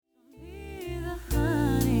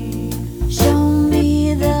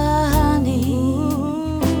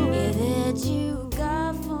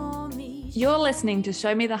listening to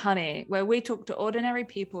Show Me the Honey, where we talk to ordinary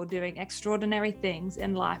people doing extraordinary things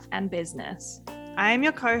in life and business. I am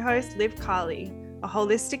your co-host, Liv Carley, a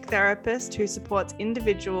holistic therapist who supports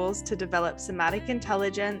individuals to develop somatic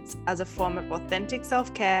intelligence as a form of authentic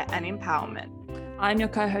self-care and empowerment. I'm your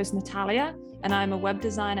co-host, Natalia, and I'm a web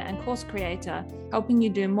designer and course creator, helping you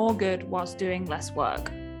do more good whilst doing less work.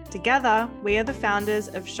 Together, we are the founders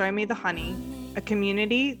of Show Me the Honey, a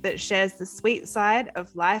community that shares the sweet side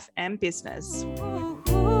of life and business. Show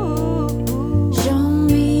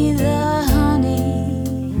me the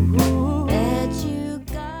honey that you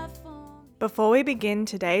got for me. Before we begin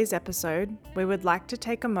today's episode, we would like to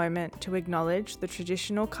take a moment to acknowledge the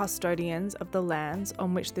traditional custodians of the lands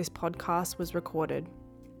on which this podcast was recorded.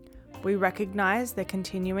 We recognise their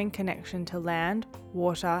continuing connection to land,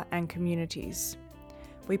 water, and communities.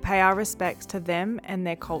 We pay our respects to them and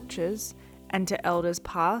their cultures, and to elders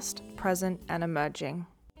past, present, and emerging.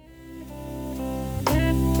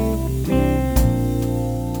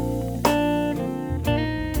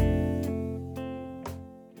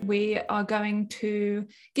 We are going to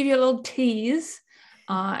give you a little tease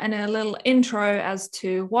and a little intro as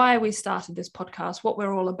to why we started this podcast, what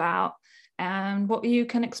we're all about, and what you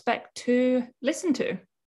can expect to listen to.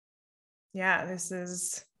 Yeah, this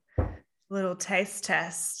is a little taste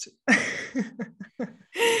test.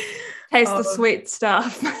 Taste the sweet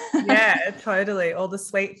stuff. Yeah, totally. All the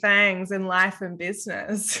sweet things in life and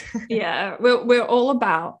business. Yeah, we're all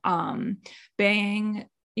about being,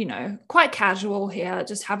 quite casual here,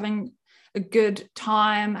 just having a good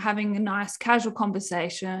time, having a nice casual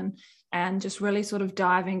conversation, and just really sort of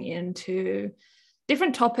diving into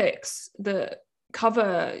different topics that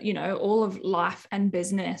cover, all of life and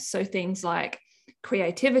business. So things like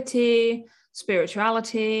creativity,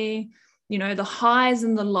 spirituality, the highs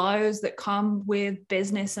and the lows that come with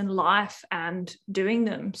business and life and doing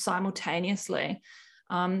them simultaneously.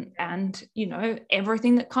 And,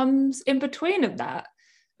 everything that comes in between of that,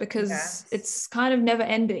 because It's kind of never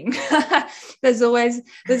ending. There's always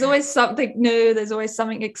something new. There's always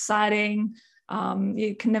something exciting.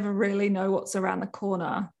 You can never really know what's around the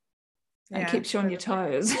corner. And it keeps you on your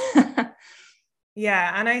toes.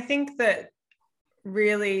 Yeah. And I think that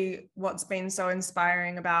really what's been so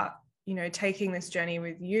inspiring about taking this journey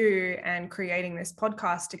with you and creating this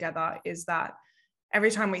podcast together is that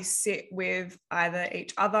every time we sit with either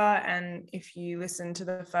each other, and if you listen to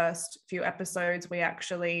the first few episodes, we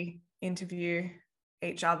actually interview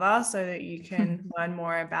each other so that you can learn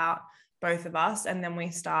more about both of us. And then we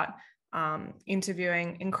start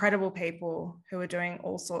interviewing incredible people who are doing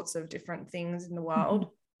all sorts of different things in the world.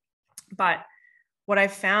 Mm-hmm. But what I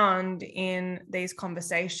found in these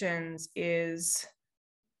conversations is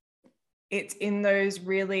it's in those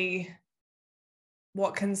really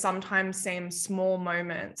what can sometimes seem small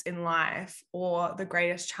moments in life or the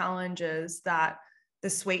greatest challenges that the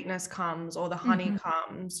sweetness comes or the honey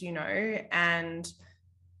comes, and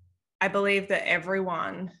I believe that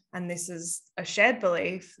everyone, and this is a shared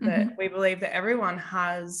belief, that we believe that everyone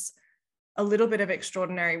has a little bit of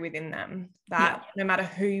extraordinary within them, that no matter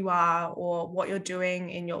who you are or what you're doing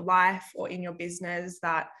in your life or in your business,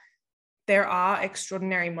 that there are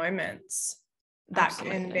extraordinary moments that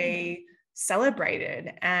can be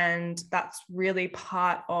celebrated. And that's really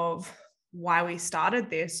part of why we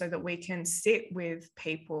started this, so that we can sit with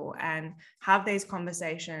people and have these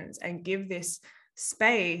conversations and give this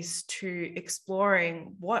space to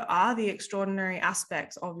exploring what are the extraordinary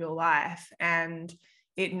aspects of your life, and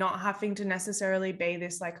it not having to necessarily be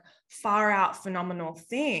this like far out phenomenal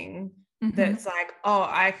thing that's like, oh,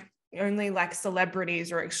 I only like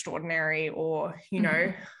celebrities are extraordinary, or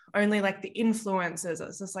only like the influencers.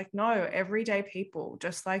 It's just like, no, everyday people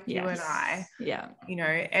just like you and I,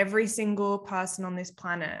 every single person on this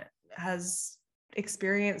planet has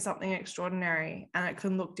experienced something extraordinary, and it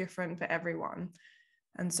can look different for everyone.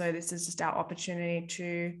 And so this is just our opportunity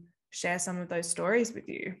to share some of those stories with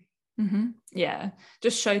you.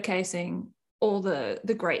 Just showcasing all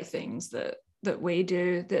the great things that we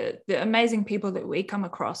do, the amazing people that we come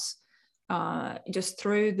across just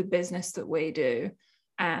through the business that we do,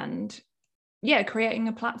 and creating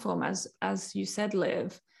a platform, as you said,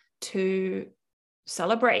 Liv, to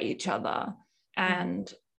celebrate each other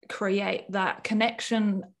and create that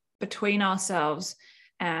connection between ourselves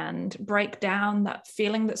and break down that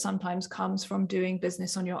feeling that sometimes comes from doing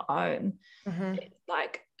business on your own. It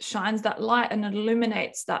like shines that light and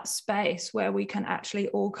illuminates that space where we can actually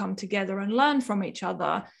all come together and learn from each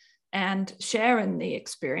other and share in the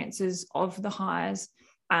experiences of the highs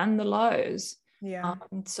and the lows.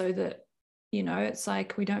 So that, it's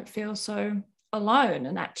like we don't feel so alone.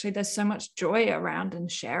 And actually there's so much joy around,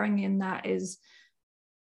 and sharing in that is,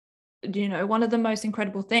 you know, one of the most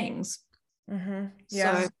incredible things.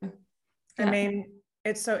 Yeah. So, I mean,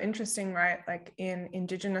 it's so interesting, right? Like in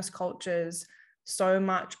Indigenous cultures, so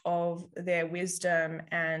much of their wisdom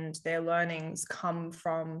and their learnings come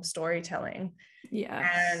from storytelling.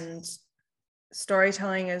 And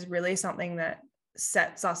storytelling is really something that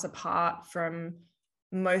sets us apart from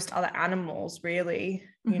most other animals, really.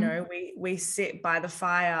 You know, we sit by the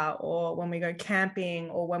fire, or when we go camping,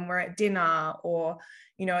 or when we're at dinner, or,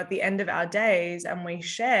 you know, at the end of our days, and we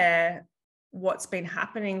share what's been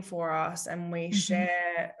happening for us, and we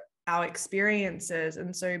share our experiences.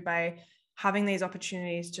 And so by having these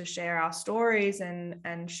opportunities to share our stories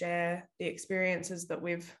and share the experiences that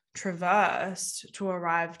we've traversed to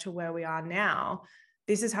arrive to where we are now,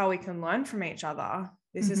 this is how we can learn from each other.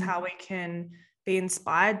 This is how we can be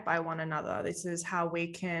inspired by one another. This is how we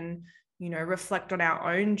can, you know, reflect on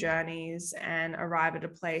our own journeys and arrive at a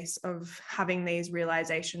place of having these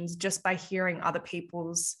realizations just by hearing other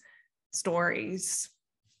people's stories.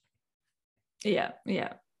 Yeah.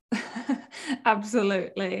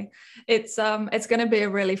 Absolutely. It's going to be a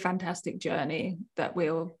really fantastic journey that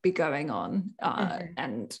we'll be going on.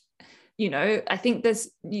 And, you know, I think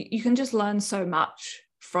you can just learn so much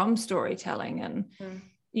from storytelling. And,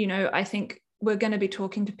 you know, I think we're going to be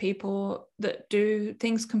talking to people that do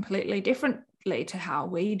things completely differently to how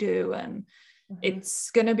we do. And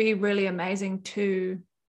it's going to be really amazing to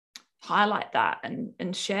highlight that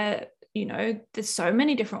and share, you know, there's so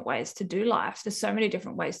many different ways to do life. There's so many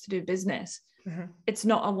different ways to do business. It's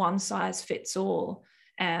not a one size fits all.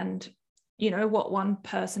 And, you know, what one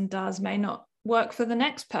person does may not work for the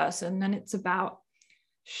next person. And it's about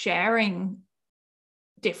sharing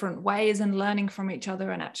different ways and learning from each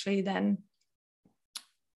other, and actually then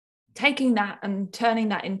taking that and turning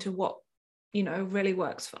that into what, you know, really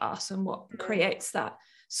works for us, and what creates that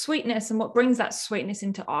sweetness, and what brings that sweetness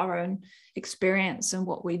into our own experience and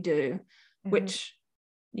what we do, which,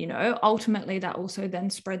 you know, ultimately that also then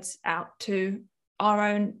spreads out to our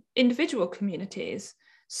own individual communities.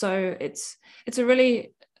 So it's a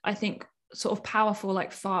really, I think, sort of powerful,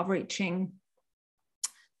 like far-reaching,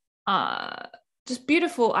 just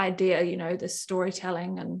beautiful idea, you know, this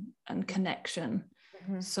storytelling and connection.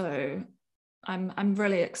 So I'm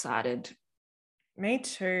really excited. Me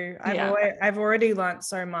too. I've already learned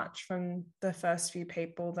so much from the first few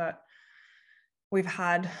people that we've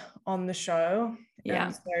had on the show.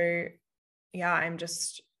 And so, I'm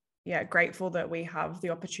just, grateful that we have the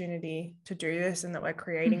opportunity to do this, and that we're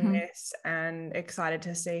creating this, and excited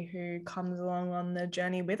to see who comes along on the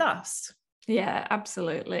journey with us. Yeah,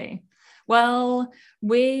 absolutely. Well,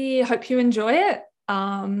 we hope you enjoy it.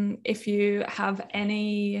 If you have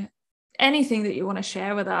anything that you want to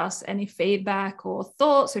share with us, any feedback or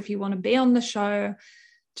thoughts, if you want to be on the show,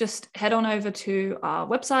 just head on over to our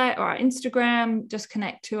website or our Instagram, just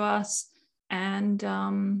connect to us. And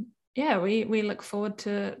we look forward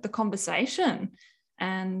to the conversation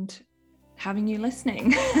and having you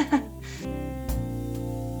listening.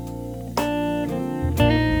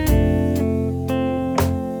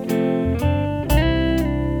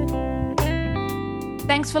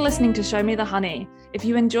 Thanks for listening to Show Me the Honey. If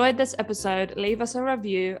you enjoyed this episode, leave us a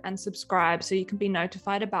review and subscribe so you can be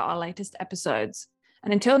notified about our latest episodes.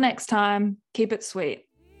 And until next time, keep it sweet.